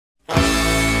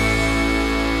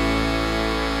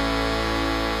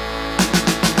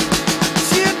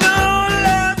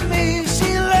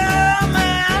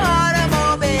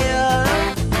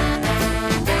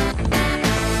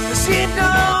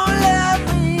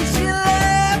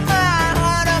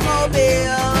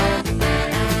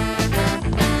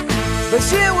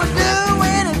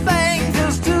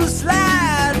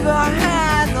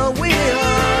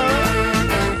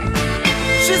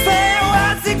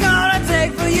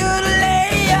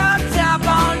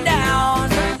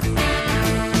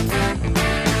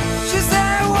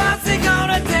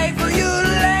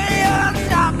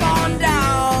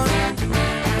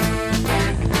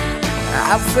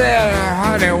said,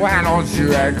 honey, why don't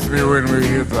you ask me when we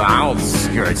hit the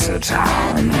outskirts of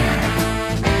town?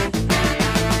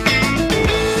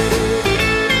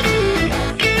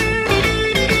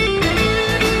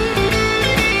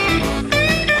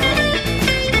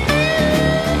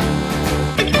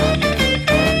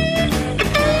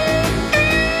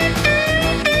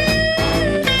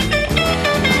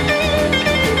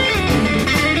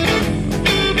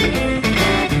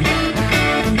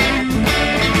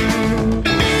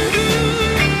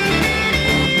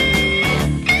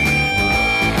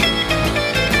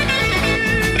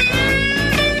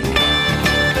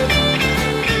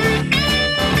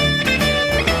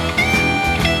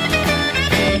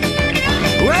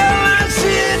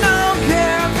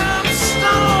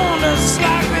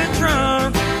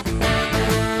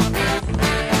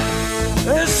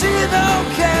 She don't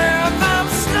care if I'm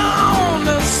stoned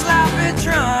or sloppy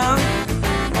drunk.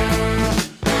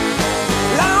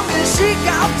 Long as she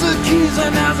got the keys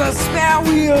and has a spare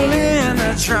wheel in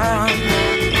the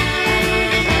trunk.